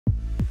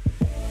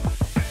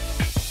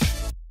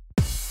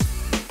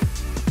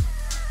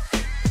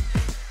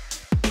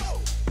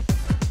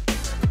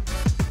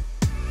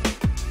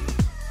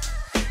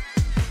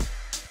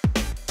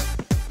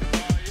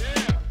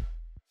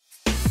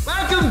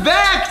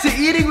back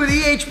to Eating with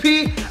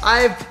EHP. I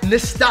have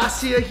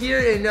Nastassia here,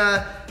 and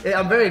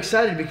I'm very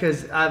excited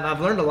because I've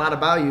learned a lot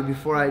about you.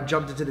 Before I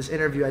jumped into this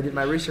interview, I did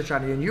my research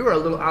on you, and you are a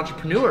little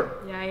entrepreneur.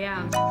 Yeah, I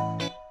am.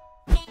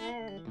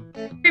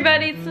 Hey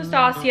everybody, it's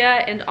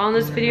Nastassia, and on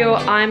this video,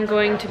 I'm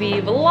going to be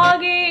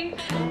vlogging,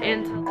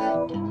 and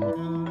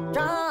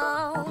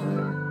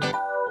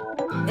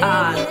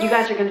you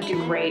guys are gonna do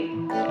great.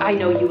 I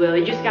know you will.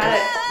 You just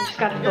gotta focus.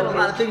 Got a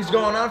lot of things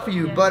going on for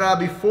you, yeah. But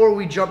before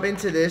we jump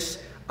into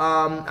this,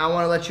 I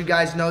want to let you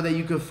guys know that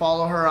you can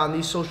follow her on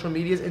these social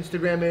medias.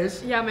 Instagram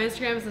is? Yeah, my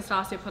Instagram is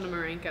Nastassia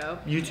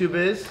Ponomarenko. YouTube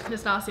is?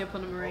 Nastassia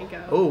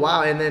Ponomarenko. Oh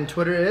wow, and then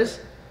Twitter is?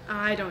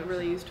 I don't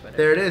really use Twitter.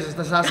 There it is. It's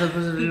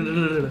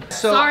Nastassia.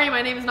 Sorry,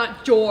 my name is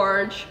not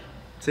George.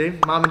 See,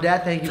 Mom and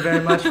Dad, thank you very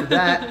much for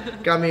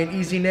that. Got me an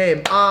easy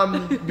name.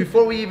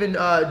 Before we even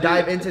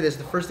dive into this,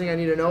 the first thing I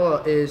need to know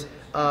is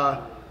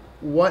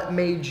what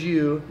made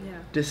you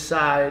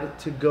decide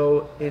to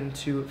go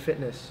into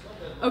fitness?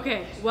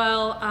 Okay,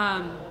 well,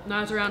 when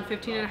I was around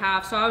 15 and a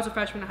half, so I was a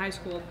freshman in high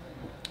school.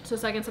 So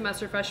second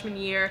semester freshman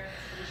year,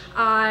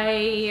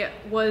 I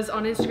was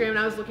on Instagram and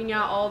I was looking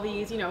at all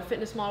these,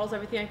 fitness models,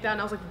 everything like that, and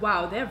I was like,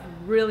 wow, they have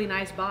really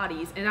nice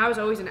bodies. And I was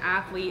always an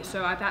athlete,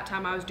 so at that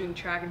time I was doing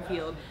track and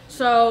field.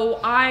 So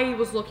I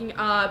was looking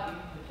up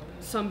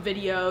some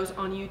videos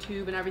on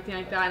YouTube and everything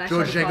like that. And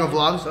George Janko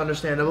vlogs,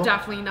 understandable.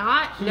 Definitely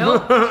not.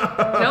 Nope.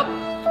 Nope.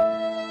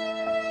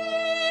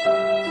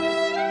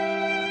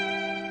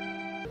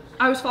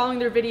 I was following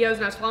their videos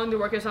and I was following their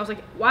workouts and I was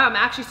like, wow, I'm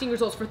actually seeing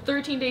results. For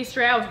 13 days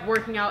straight, I was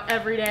working out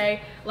every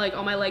day, like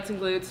on my legs and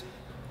glutes.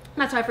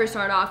 That's how I first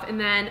started off. And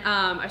then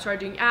I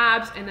started doing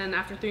abs, and then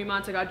after 3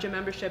 months, I got a gym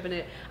membership,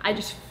 and I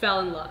just fell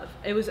in love.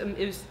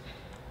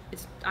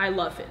 I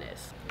love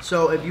fitness.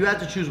 So if you had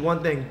to choose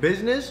one thing,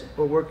 business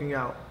or working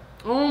out?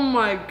 Oh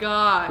my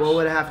gosh. What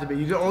would it have to be?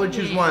 You can only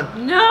choose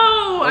one.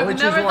 No, I've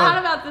never thought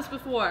about this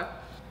before.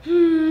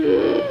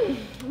 Man,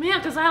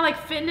 because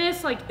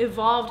fitness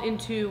evolved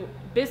into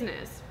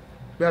business.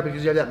 Yeah,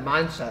 because you have that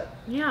mindset.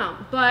 Yeah,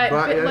 but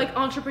like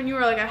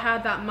entrepreneur, I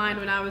had that mind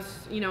when I was,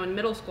 in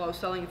middle school. I was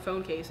selling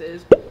phone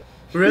cases.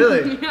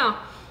 Really? Yeah,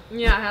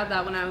 I had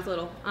that when I was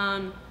little.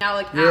 Now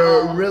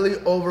you're a really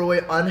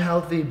overweight,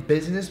 unhealthy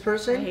business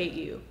person. I hate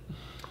you.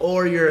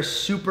 Or you're a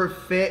super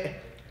fit.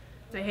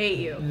 I hate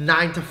you.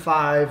 9 to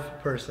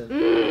 5 person.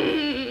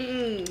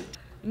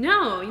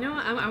 No,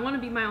 I want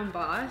to be my own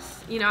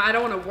boss. I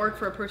don't want to work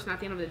for a person at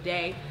the end of the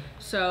day,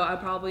 so I'll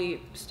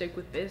probably stick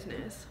with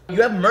business.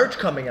 You have merch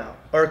coming out,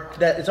 or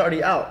that it's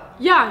already out?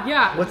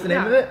 Yeah. What's the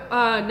name of it?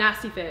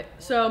 Nasty Fit.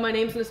 So my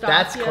name's Nastassia.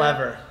 That's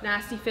clever.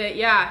 Nasty Fit,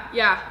 yeah.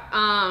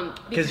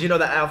 Because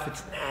that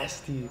outfit's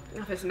nasty.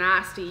 Outfit's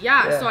nasty,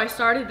 yeah. So I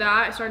started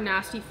that. I started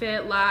Nasty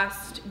Fit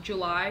last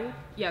July.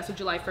 Yeah, so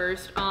July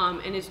 1st,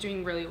 and it's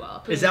doing really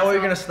well. Is that where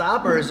you're gonna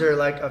stop, or is there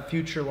a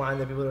future line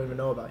that people don't even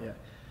know about yet?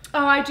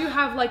 Oh, I do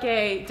have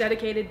a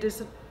dedicated,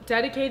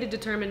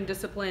 determined,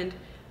 disciplined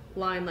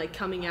line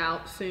coming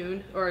out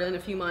soon, or in a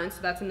few months.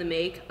 That's in the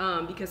make,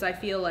 because I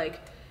feel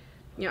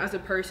as a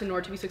person, in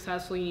order to be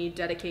successful, you need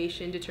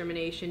dedication,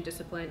 determination,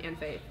 discipline, and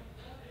faith.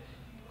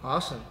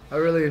 Awesome. I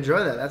really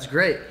enjoy that. That's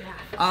great.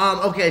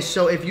 Yeah. Okay,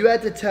 so if you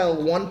had to tell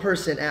one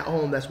person at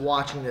home that's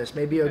watching this,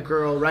 maybe a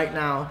girl right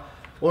now,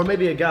 or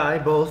maybe a guy,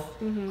 both,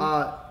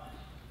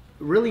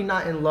 really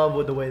not in love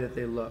with the way that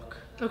they look.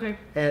 Okay.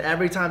 And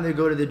every time they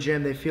go to the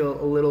gym, they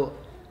feel a little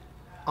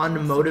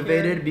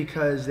unmotivated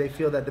because they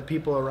feel that the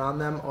people around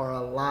them are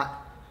a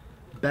lot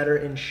better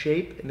in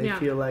shape, and they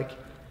feel like,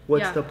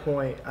 what's the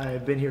point?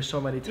 I've been here so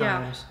many times.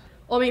 Yeah.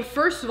 Well, I mean,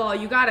 first of all,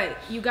 you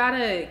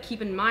gotta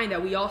keep in mind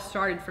that we all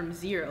started from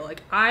zero.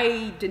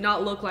 I did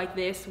not look like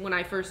this when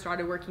I first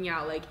started working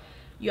out.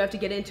 You have to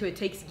get into it. It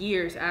takes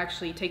years,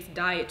 actually. It takes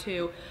diet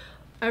too.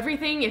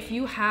 Everything, if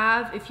you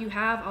have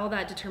all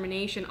that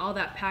determination, all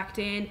that packed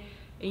in,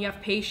 and you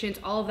have patience,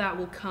 all of that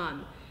will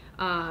come.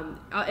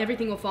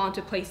 Everything will fall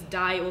into place.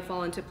 Diet will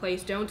fall into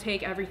place. Don't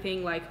take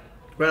everything right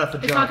off the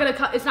jump.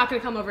 It's not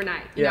gonna come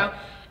overnight. You know,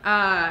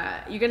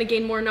 you're gonna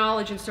gain more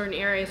knowledge in certain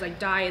areas like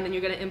diet, and then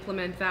you're gonna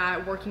implement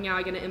that. Working out,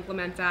 you're gonna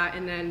implement that,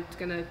 and then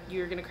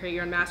you're gonna create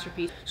your own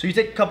masterpiece. So you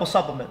take a couple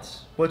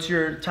supplements. What's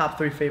your top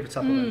 3 favorite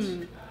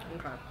supplements?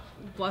 Okay.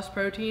 Blessed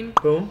protein.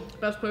 Boom.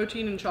 Best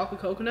protein and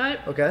chocolate coconut.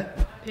 Okay.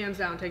 Hands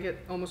down, take it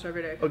almost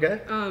every day. Okay.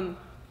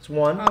 It's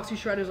one.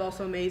 OxyShred is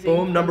also amazing.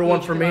 Boom, number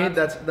 1 for me.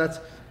 That's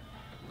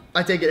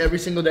I take it every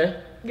single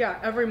day. Yeah,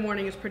 every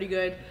morning is pretty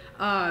good.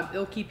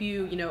 It'll keep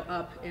you,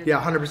 up. And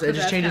 100%. It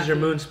just changes your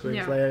mood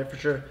swings, for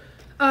sure.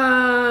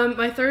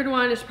 My third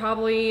one is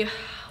probably,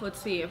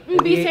 let's see,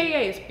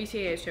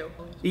 BCAAs too.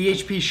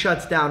 EHP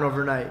shuts down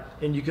overnight,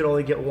 and you could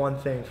only get one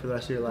thing for the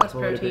rest of your life.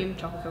 Blessed protein,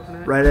 chocolate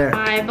coconut. Right there.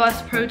 My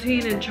blessed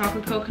protein and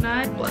chocolate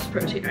coconut. Blessed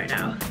protein right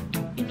now.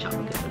 And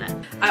chocolate coconut.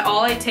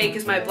 All I take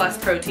is my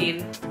blessed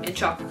protein and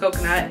chocolate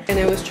coconut. And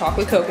it was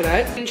chocolate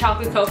coconut. And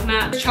chocolate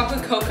coconut.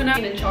 Chocolate coconut.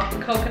 And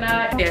chocolate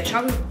coconut. Yeah,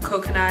 chocolate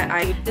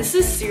coconut. This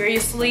is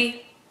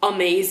seriously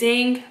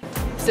amazing.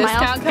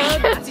 Discount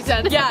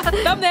code. Yeah,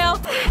 thumbnail.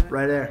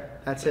 Right there.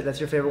 That's it. That's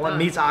your favorite one.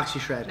 Meets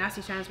OxyShred.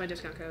 Nasty 10 is my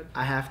discount code.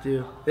 I have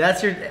to.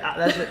 That's your.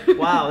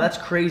 Wow, that's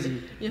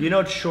crazy. Yeah. You know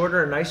it's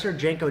shorter and nicer.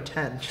 Janko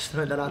 10. Just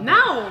throwing that out there.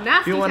 No,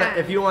 Nasty 10.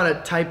 If you want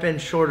to type in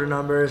shorter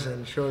numbers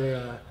and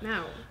shorter.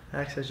 No.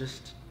 Access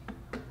just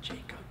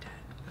Janko 10.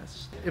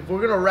 If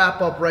we're gonna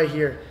wrap up right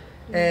here,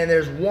 and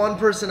there's one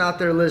person out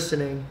there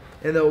listening,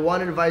 and the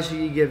one advice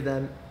you could give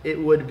them, it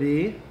would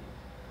be.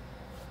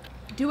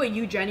 Do what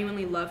you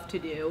genuinely love to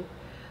do.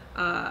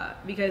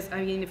 Because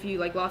I mean, if you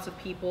like, lots of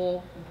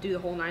people do the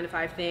whole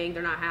 9-to-5 thing,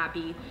 they're not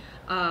happy,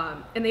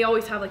 and they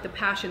always have like the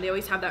passion, they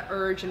always have that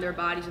urge in their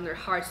bodies and their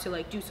hearts to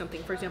like do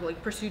something. For example,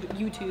 like pursue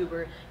YouTube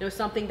or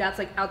something that's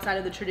like outside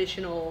of the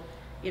traditional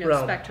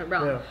spectrum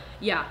realm.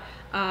 Yeah.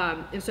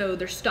 And so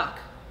they're stuck,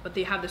 but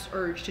they have this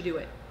urge to do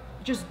it.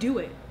 Just do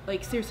it.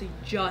 Like seriously,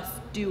 just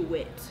do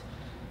it.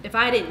 If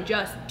I didn't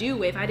just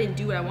do it, if I didn't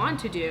do what I wanted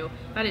to do,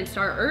 if I didn't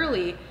start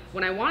early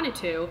when I wanted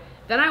to,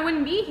 then I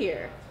wouldn't be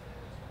here.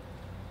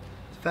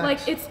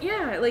 Facts.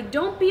 Like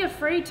don't be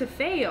afraid to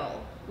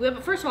fail.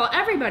 First of all,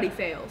 everybody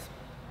fails.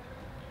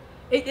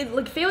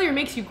 Like failure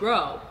makes you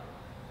grow.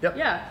 Yep.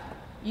 Yeah.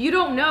 You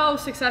don't know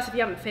success if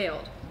you haven't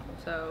failed.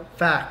 So.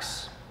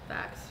 Facts.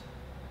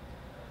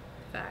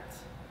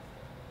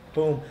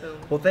 Boom.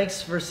 Well,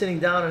 thanks for sitting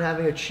down and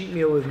having a cheat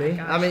meal with me.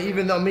 I mean,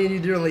 even though me and you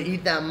didn't really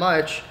eat that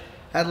much,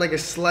 I had like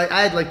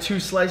I had like 2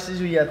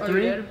 slices. You had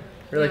 3. You did?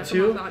 Or like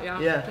 2.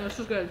 Yeah. This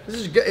was good. This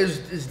is good.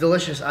 It's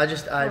delicious. I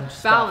just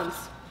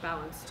balance.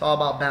 It's all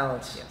about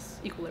balance. Yes.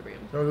 Equilibrium.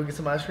 You want to go get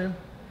some ice cream?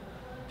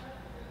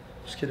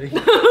 Just kidding.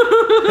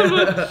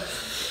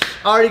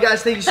 Alrighty,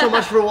 guys. Thank you so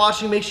much for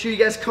watching. Make sure you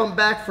guys come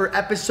back for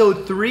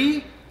episode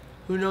 3.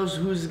 Who knows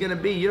who's gonna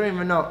be? You don't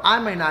even know. I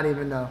might not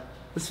even know.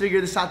 Let's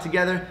figure this out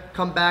together.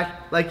 Come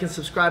back, like and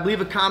subscribe. Leave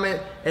a comment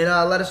and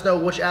let us know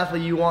which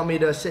athlete you want me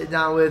to sit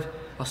down with.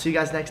 I'll see you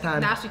guys next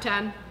time. Nasty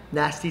 10.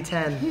 Nasty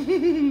 10. If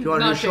you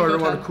want to do a shorter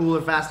one, a cooler,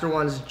 faster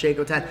one, is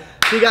Janko 10.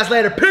 See you guys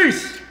later.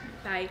 Peace.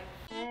 Bye.